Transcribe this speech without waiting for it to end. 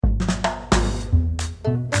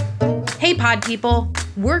pod people,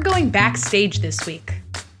 we're going backstage this week.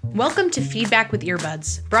 Welcome to Feedback with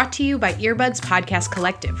Earbuds, brought to you by Earbuds Podcast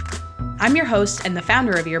Collective. I'm your host and the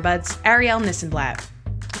founder of Earbuds, Ariel Nissenblatt.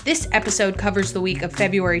 This episode covers the week of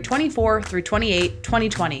February 24 through 28,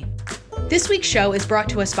 2020. This week's show is brought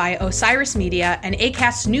to us by Osiris Media and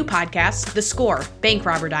Acast's new podcast, The Score, Bank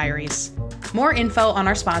Robber Diaries. More info on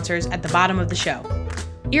our sponsors at the bottom of the show.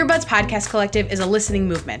 Earbuds Podcast Collective is a listening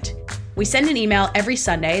movement. We send an email every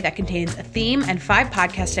Sunday that contains a theme and 5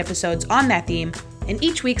 podcast episodes on that theme, and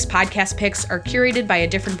each week's podcast picks are curated by a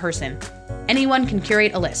different person. Anyone can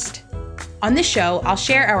curate a list. On this show, I'll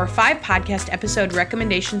share our 5 podcast episode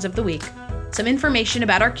recommendations of the week, some information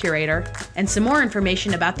about our curator, and some more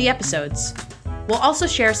information about the episodes. We'll also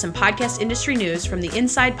share some podcast industry news from the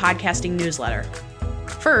Inside Podcasting newsletter.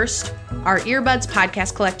 First, our Earbuds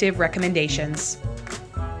Podcast Collective recommendations.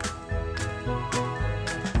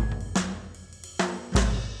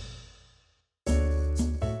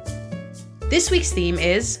 This week's theme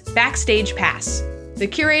is Backstage Pass. The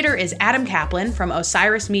curator is Adam Kaplan from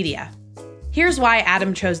Osiris Media. Here's why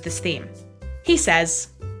Adam chose this theme. He says,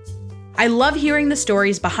 I love hearing the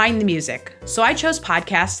stories behind the music, so I chose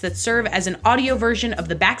podcasts that serve as an audio version of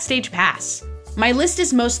the Backstage Pass. My list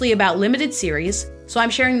is mostly about limited series, so I'm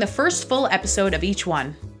sharing the first full episode of each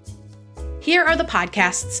one. Here are the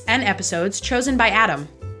podcasts and episodes chosen by Adam.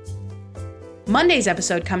 Monday's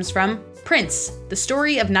episode comes from Prince, the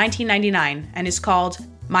story of 1999, and is called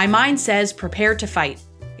My Mind Says Prepare to Fight.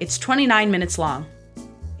 It's 29 minutes long.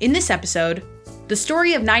 In this episode, the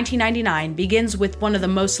story of 1999 begins with one of the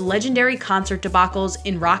most legendary concert debacles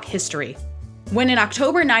in rock history. When an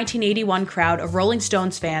October 1981 crowd of Rolling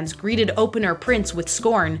Stones fans greeted opener Prince with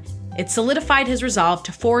scorn, it solidified his resolve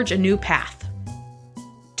to forge a new path.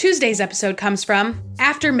 Tuesday's episode comes from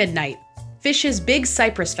After Midnight, Phish's Big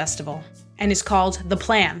Cypress Festival, and is called The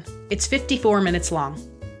Plan. It's 54 minutes long.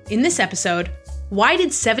 In this episode, why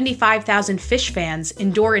did 75,000 Phish fans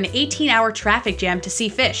endure an 18-hour traffic jam to see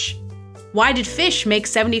Phish? Why did Phish make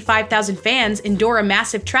 75,000 fans endure a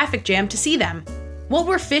massive traffic jam to see them? What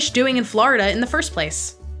were Phish doing in Florida in the first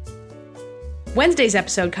place? Wednesday's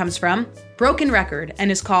episode comes from Broken Record and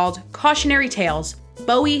is called Cautionary Tales,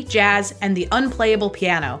 Bowie, Jazz, and the Unplayable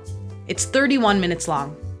Piano. It's 31 minutes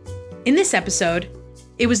long. In this episode,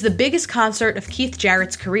 it was the biggest concert of Keith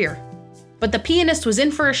Jarrett's career. But the pianist was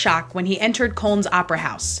in for a shock when he entered Colne's Opera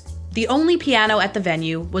House. The only piano at the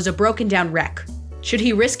venue was a broken-down wreck. Should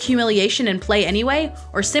he risk humiliation and play anyway,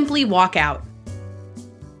 or simply walk out?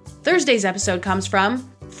 Thursday's episode comes from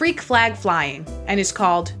Freak Flag Flying and is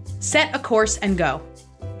called Set a Course and Go.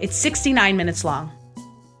 It's 69 minutes long.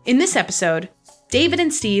 In this episode, David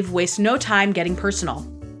and Steve waste no time getting personal.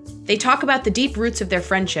 They talk about the deep roots of their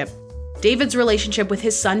friendship, David's relationship with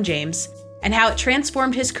his son James, and how it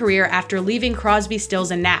transformed his career after leaving Crosby,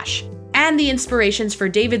 Stills, and Nash, and the inspirations for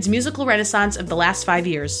David's musical renaissance of the last 5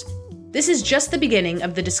 years. This is just the beginning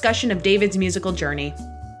of the discussion of David's musical journey.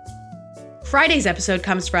 Friday's episode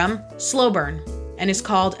comes from Slow Burn and is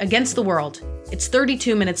called Against the World. It's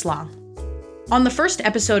 32 minutes long. On the first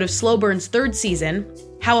episode of Slow Burn's 3rd season,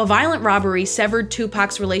 how a violent robbery severed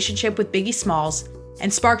Tupac's relationship with Biggie Smalls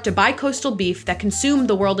and sparked a bi-coastal beef that consumed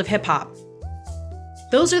the world of hip-hop.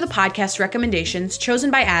 Those are the podcast recommendations chosen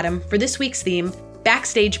by Adam for this week's theme,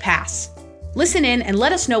 Backstage Pass. Listen in and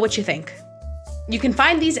let us know what you think. You can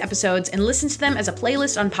find these episodes and listen to them as a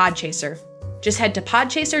playlist on Podchaser. Just head to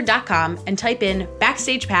podchaser.com and type in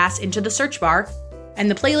Backstage Pass into the search bar, and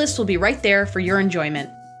the playlist will be right there for your enjoyment.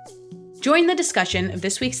 Join the discussion of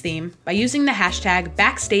this week's theme by using the hashtag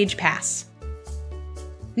BackstagePass.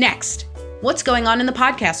 Next, what's going on in the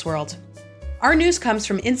podcast world? Our news comes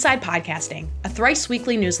from Inside Podcasting, a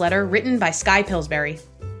thrice-weekly newsletter written by Skye Pillsbury.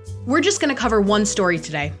 We're just going to cover one story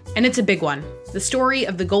today, and it's a big one, the story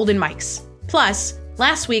of the Golden Mics. Plus,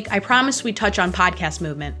 last week I promised we'd touch on podcast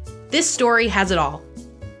movement. This story has it all.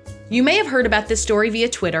 You may have heard about this story via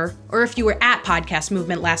Twitter, or if you were at Podcast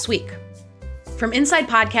Movement last week. From Inside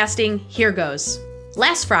Podcasting, here goes.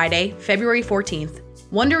 Last Friday, February 14th,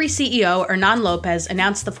 Wondery CEO Hernan Lopez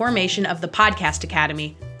announced the formation of the Podcast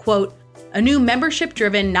Academy, quote, a new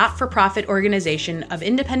membership-driven, not-for-profit organization of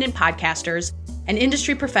independent podcasters and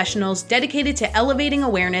industry professionals dedicated to elevating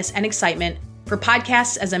awareness and excitement for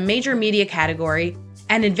podcasts as a major media category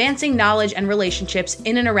and advancing knowledge and relationships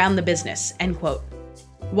in and around the business, end quote.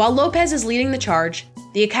 While Lopez is leading the charge,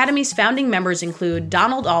 the Academy's founding members include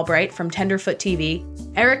Donald Albright from Tenderfoot TV,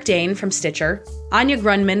 Eric Dane from Stitcher, Anya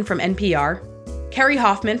Grundmann from NPR, Kerry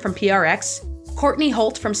Hoffman from PRX, Courtney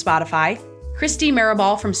Holt from Spotify, Christy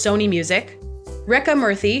Maribal from Sony Music, Rekha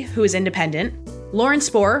Murthy, who is independent, Lauren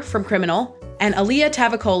Spohr from Criminal, and Aaliyah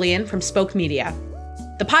Tavakolian from Spoke Media.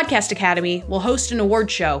 The Podcast Academy will host an award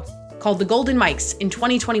show called the Golden Mics in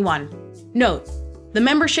 2021. Note, the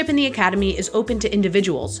membership in the Academy is open to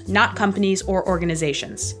individuals, not companies or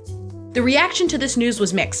organizations. The reaction to this news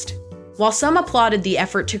was mixed. While some applauded the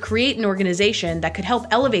effort to create an organization that could help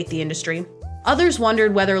elevate the industry, others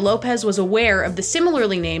wondered whether Lopez was aware of the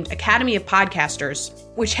similarly named Academy of Podcasters,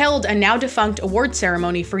 which held a now-defunct award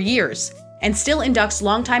ceremony for years and still inducts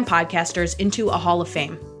longtime podcasters into a Hall of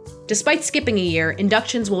Fame. Despite skipping a year,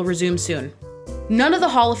 inductions will resume soon. None of the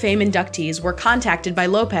Hall of Fame inductees were contacted by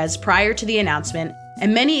Lopez prior to the announcement,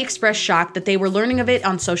 and many expressed shock that they were learning of it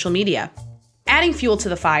on social media. Adding fuel to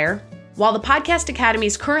the fire, while the Podcast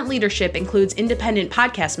Academy's current leadership includes independent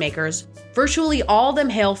podcast makers, virtually all of them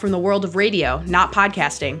hail from the world of radio, not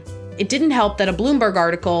podcasting. It didn't help that a Bloomberg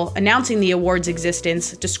article announcing the award's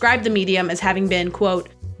existence described the medium as having been, quote,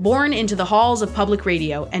 born into the halls of public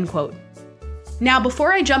radio, end quote. Now,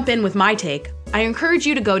 before I jump in with my take, I encourage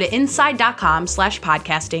you to go to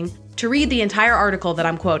inside.com/podcasting to read the entire article that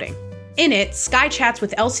I'm quoting. In it, Sky chats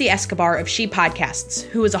with Elsie Escobar of She Podcasts,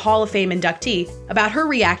 who is a Hall of Fame inductee, about her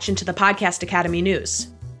reaction to the Podcast Academy news.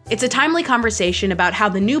 It's a timely conversation about how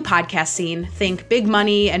the new podcast scene, think big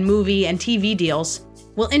money and movie and TV deals,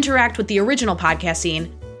 will interact with the original podcast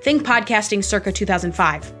scene, think podcasting circa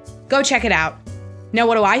 2005. Go check it out. Now,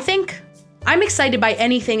 what do I think? I'm excited by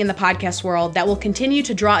anything in the podcast world that will continue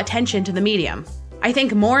to draw attention to the medium. I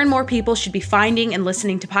think more and more people should be finding and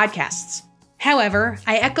listening to podcasts. However,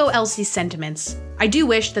 I echo Elsie's sentiments. I do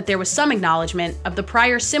wish that there was some acknowledgement of the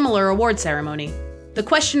prior similar award ceremony. The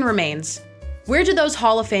question remains, where do those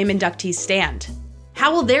Hall of Fame inductees stand?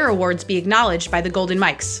 How will their awards be acknowledged by the Golden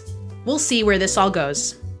Mics? We'll see where this all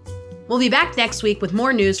goes. We'll be back next week with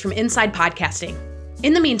more news from Inside Podcasting.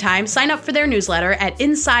 In the meantime, sign up for their newsletter at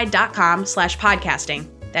inside.com/podcasting.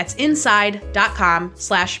 That's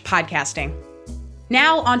inside.com/podcasting.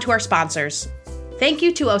 Now, on to our sponsors. Thank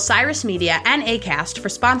you to Osiris Media and Acast for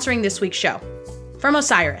sponsoring this week's show. From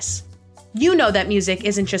Osiris, you know that music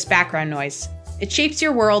isn't just background noise. It shapes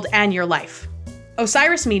your world and your life.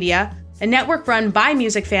 Osiris Media, a network run by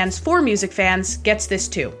music fans for music fans, gets this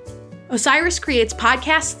too. Osiris creates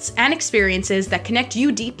podcasts and experiences that connect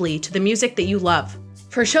you deeply to the music that you love.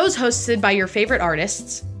 For shows hosted by your favorite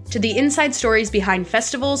artists, to the inside stories behind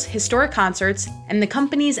festivals, historic concerts, and the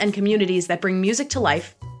companies and communities that bring music to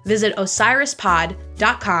life, visit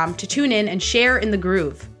osirispod.com to tune in and share in the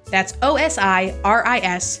groove. That's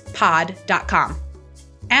OSIRIS pod.com.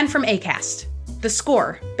 And from Acast, The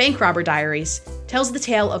Score, Bank Robber Diaries, tells the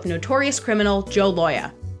tale of notorious criminal Joe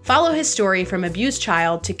Loya. Follow his story from abused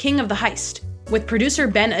child to king of the heist, with producer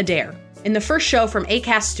Ben Adair, in the first show from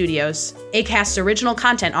Acast Studios, Acast's original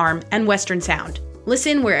content arm, and Western Sound.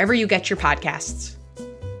 Listen wherever you get your podcasts.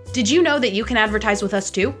 Did you know that you can advertise with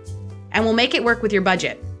us too? And we'll make it work with your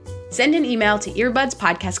budget. Send an email to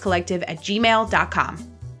earbudspodcastcollective@gmail.com.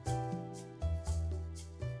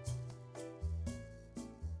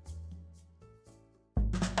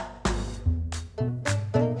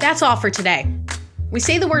 That's all for today. We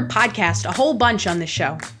say the word podcast a whole bunch on this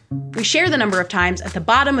show. We share the number of times at the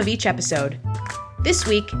bottom of each episode. This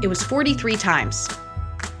week, it was 43 times.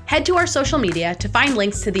 Head to our social media to find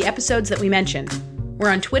links to the episodes that we mentioned. We're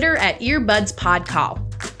on Twitter at EarbudspodCall,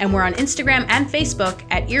 and we're on Instagram and Facebook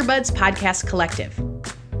at Earbuds Podcast Collective.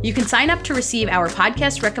 You can sign up to receive our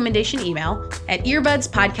podcast recommendation email at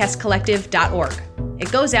earbudspodcastcollective.org.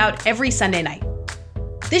 It goes out every Sunday night.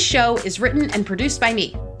 This show is written and produced by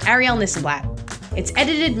me, Ariel Nissenblatt. It's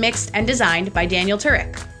edited, mixed, and designed by Daniel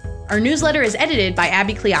Turek. Our newsletter is edited by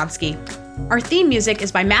Abby Kleonsky. Our theme music is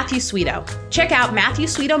by Matthew Sweeto. Check out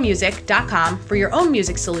MatthewSweetomusic.com for your own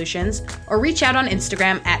music solutions, or reach out on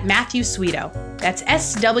Instagram at Matthew Sweeto. That's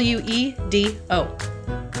SWEDO.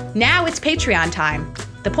 Now it's Patreon time,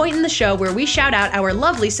 the point in the show where we shout out our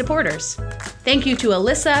lovely supporters. Thank you to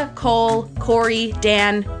Alyssa, Cole, Corey,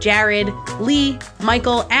 Dan, Jared, Lee,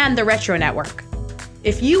 Michael, and the Retro Network.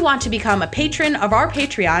 If you want to become a patron of our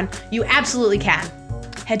Patreon, you absolutely can.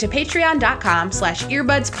 Head to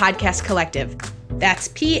patreon.com/earbudspodcastcollective. That's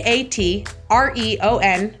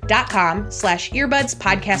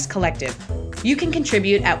patreon.com/earbudspodcastcollective. You can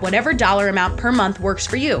contribute at whatever dollar amount per month works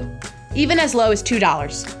for you, even as low as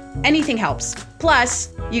 $2. Anything helps. Plus,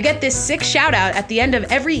 you get this sick shout out at the end of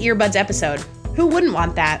every Earbuds episode. Who wouldn't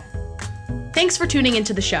want that? Thanks for tuning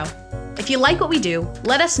into the show. If you like what we do,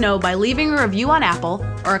 let us know by leaving a review on Apple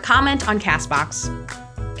or a comment on CastBox.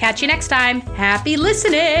 Catch you next time. Happy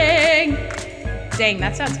listening! Dang,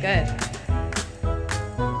 that sounds good.